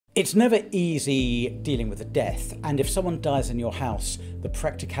It's never easy dealing with a death, and if someone dies in your house, the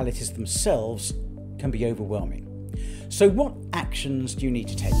practicalities themselves can be overwhelming. So what actions do you need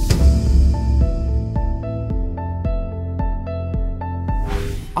to take?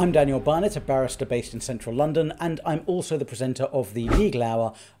 I'm Daniel Barnett, a barrister based in central London, and I'm also the presenter of the Legal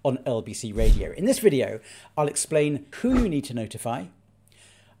Hour on LBC Radio. In this video, I'll explain who you need to notify,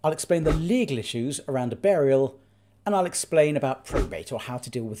 I'll explain the legal issues around a burial, and I'll explain about probate, or how to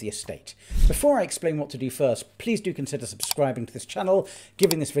deal with the estate. Before I explain what to do first, please do consider subscribing to this channel,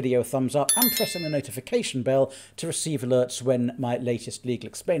 giving this video a thumbs up, and pressing the notification bell to receive alerts when my latest Legal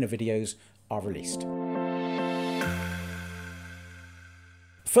Explainer videos are released.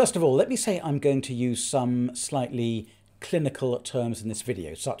 First of all, let me say I'm going to use some slightly clinical terms in this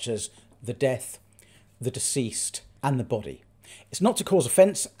video, such as the death, the deceased, and the body. It's not to cause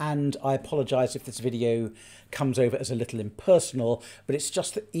offence, and I apologise if this video comes over as a little impersonal, but it's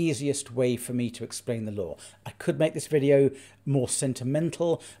just the easiest way for me to explain the law. I could make this video more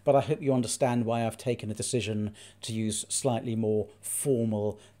sentimental, but I hope you understand why I've taken a decision to use slightly more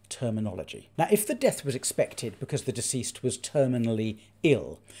formal terminology. Now, if the death was expected because the deceased was terminally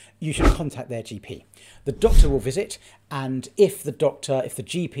ill, you should contact their GP. The doctor will visit, and if the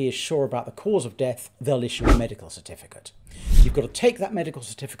GP is sure about the cause of death, they'll issue a medical certificate. You've got to take that medical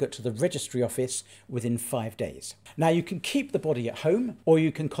certificate to the registry office within 5 days. Now, you can keep the body at home, or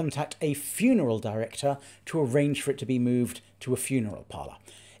you can contact a funeral director to arrange for it to be moved to a funeral parlour.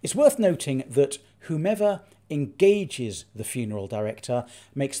 It's worth noting that whomever engages the funeral director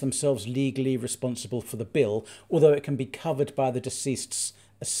makes themselves legally responsible for the bill, although it can be covered by the deceased's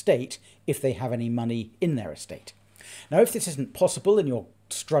estate if they have any money in their estate. Now, if this isn't possible and you're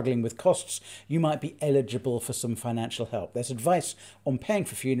struggling with costs, you might be eligible for some financial help. There's advice on paying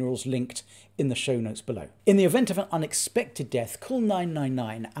for funerals linked in the show notes below. In the event of an unexpected death, call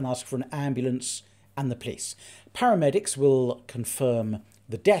 999 and ask for an ambulance and the police. Paramedics will confirm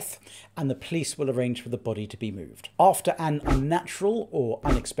the death, and the police will arrange for the body to be moved. After an unnatural or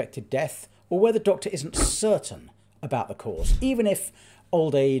unexpected death, or where the doctor isn't certain about the cause, even if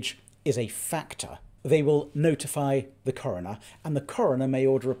old age is a factor, they will notify the coroner, and the coroner may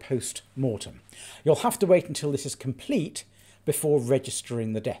order a post-mortem. You'll have to wait until this is complete before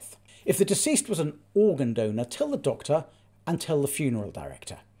registering the death. If the deceased was an organ donor, tell the doctor and tell the funeral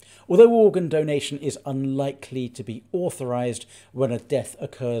director. Although organ donation is unlikely to be authorised when a death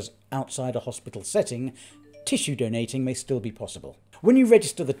occurs outside a hospital setting, tissue donating may still be possible. When you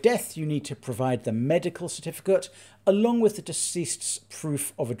register the death, you need to provide the medical certificate along with the deceased's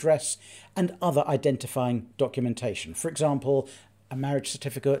proof of address and other identifying documentation. For example, a marriage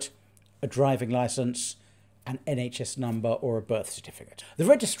certificate, a driving licence, an NHS number, or a birth certificate. The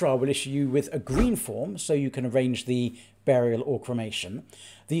registrar will issue you with a green form so you can arrange the burial or cremation,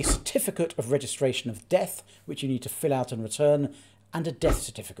 the certificate of registration of death, which you need to fill out and return, and a death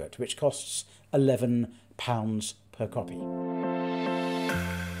certificate, which costs £11 per copy.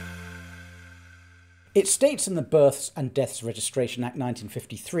 It states in the Births and Deaths Registration Act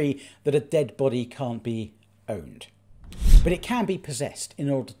 1953 that a dead body can't be owned, but it can be possessed in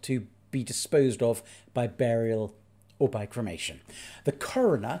order to be disposed of by burial or by cremation. The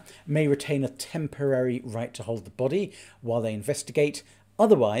coroner may retain a temporary right to hold the body while they investigate.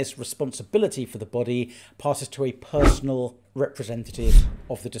 Otherwise, responsibility for the body passes to a personal representative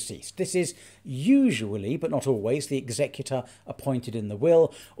of the deceased. This is usually, but not always, the executor appointed in the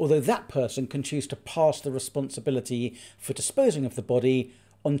will, although that person can choose to pass the responsibility for disposing of the body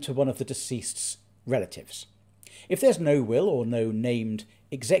onto one of the deceased's relatives. If there's no will or no named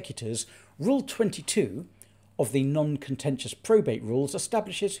executors, Rule 22 of the Non-Contentious probate rules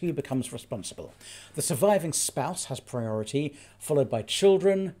establishes who becomes responsible. The surviving spouse has priority, followed by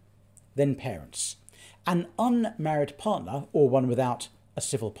children, then parents. An unmarried partner, or one without a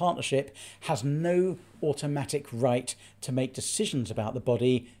civil partnership, has no automatic right to make decisions about the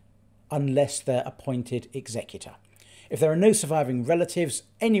body unless they're appointed executor. If there are no surviving relatives,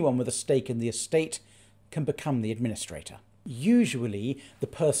 anyone with a stake in the estate can become the administrator. Usually, the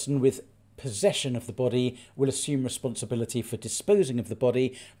person with possession of the body will assume responsibility for disposing of the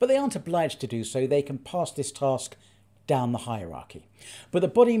body, but they aren't obliged to do so. They can pass this task down the hierarchy. But the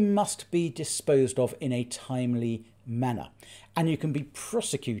body must be disposed of in a timely manner, and you can be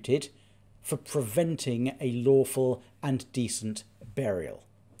prosecuted for preventing a lawful and decent burial.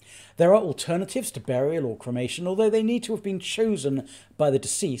 There are alternatives to burial or cremation, although they need to have been chosen by the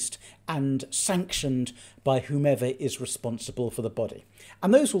deceased and sanctioned by whomever is responsible for the body.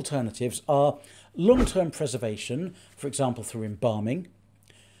 And those alternatives are long-term preservation, for example through embalming,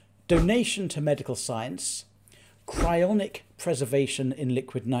 donation to medical science, cryonic preservation in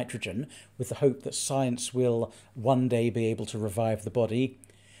liquid nitrogen, with the hope that science will one day be able to revive the body,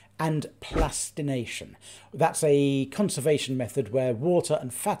 and plastination. That's a conservation method where water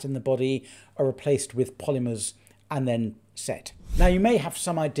and fat in the body are replaced with polymers and then set. Now, you may have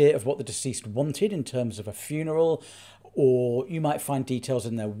some idea of what the deceased wanted in terms of a funeral, or you might find details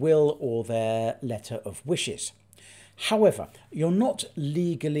in their will or their letter of wishes. However, you're not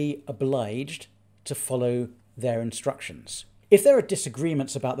legally obliged to follow their instructions. If there are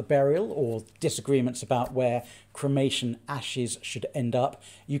disagreements about the burial or disagreements about where cremation ashes should end up,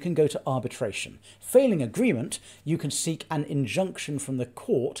 you can go to arbitration. Failing agreement, you can seek an injunction from the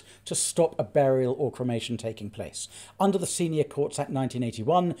court to stop a burial or cremation taking place. Under the Senior Courts Act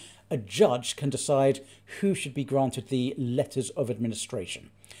 1981, a judge can decide who should be granted the letters of administration.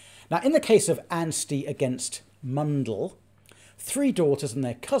 Now, in the case of Anstey against Mundle, 3 daughters and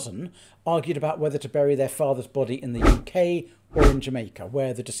their cousin argued about whether to bury their father's body in the UK or in Jamaica,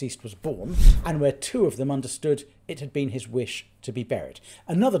 where the deceased was born, and where 2 of them understood it had been his wish to be buried.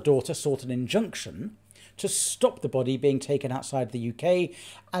 Another daughter sought an injunction to stop the body being taken outside the UK,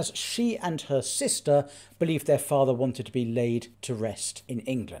 as she and her sister believed their father wanted to be laid to rest in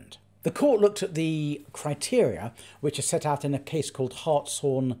England. The court looked at the criteria which are set out in a case called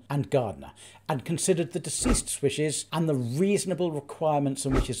Hartshorne and Gardner, and considered the deceased's wishes and the reasonable requirements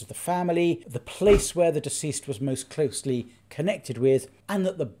and wishes of the family, the place where the deceased was most closely connected with, and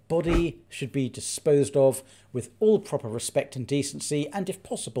that the body should be disposed of with all proper respect and decency, and if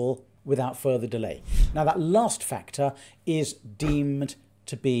possible, without further delay. Now, that last factor is deemed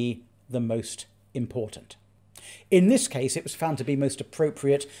to be the most important. In this case, it was found to be most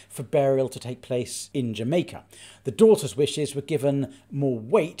appropriate for burial to take place in Jamaica. The daughter's wishes were given more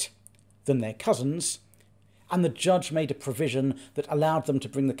weight than their cousins', and the judge made a provision that allowed them to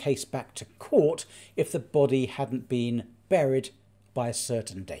bring the case back to court if the body hadn't been buried by a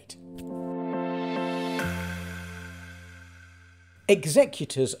certain date.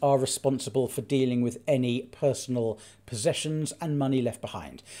 Executors are responsible for dealing with any personal possessions and money left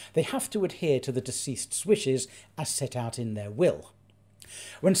behind. They have to adhere to the deceased's wishes as set out in their will.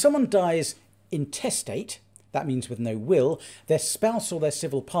 When someone dies intestate, that means with no will, their spouse or their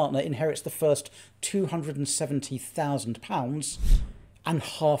civil partner inherits the first £270,000 and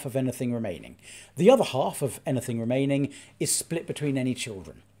half of anything remaining. The other half of anything remaining is split between any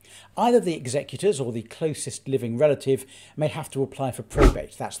children. Either the executors or the closest living relative may have to apply for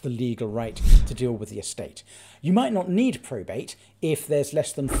probate. That's the legal right to deal with the estate. You might not need probate if there's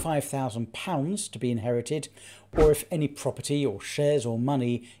less than £5,000 to be inherited, or if any property or shares or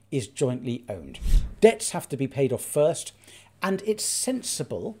money is jointly owned. Debts have to be paid off first, and it's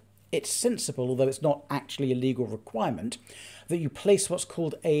sensible, although it's not actually a legal requirement, that you place what's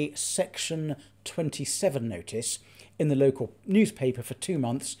called a Section 27 notice in the local newspaper for 2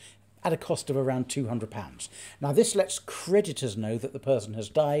 months at a cost of around £200. Now, this lets creditors know that the person has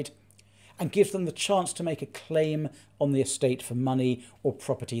died and gives them the chance to make a claim on the estate for money or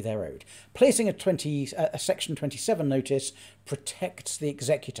property they're owed. Placing a Section 27 notice protects the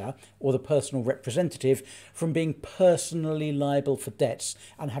executor or the personal representative from being personally liable for debts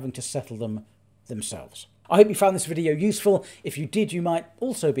and having to settle them themselves. I hope you found this video useful. If you did, you might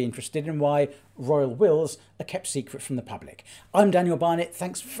also be interested in why royal wills are kept secret from the public. I'm Daniel Barnett.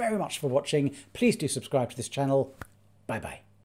 Thanks very much for watching. Please do subscribe to this channel. Bye-bye.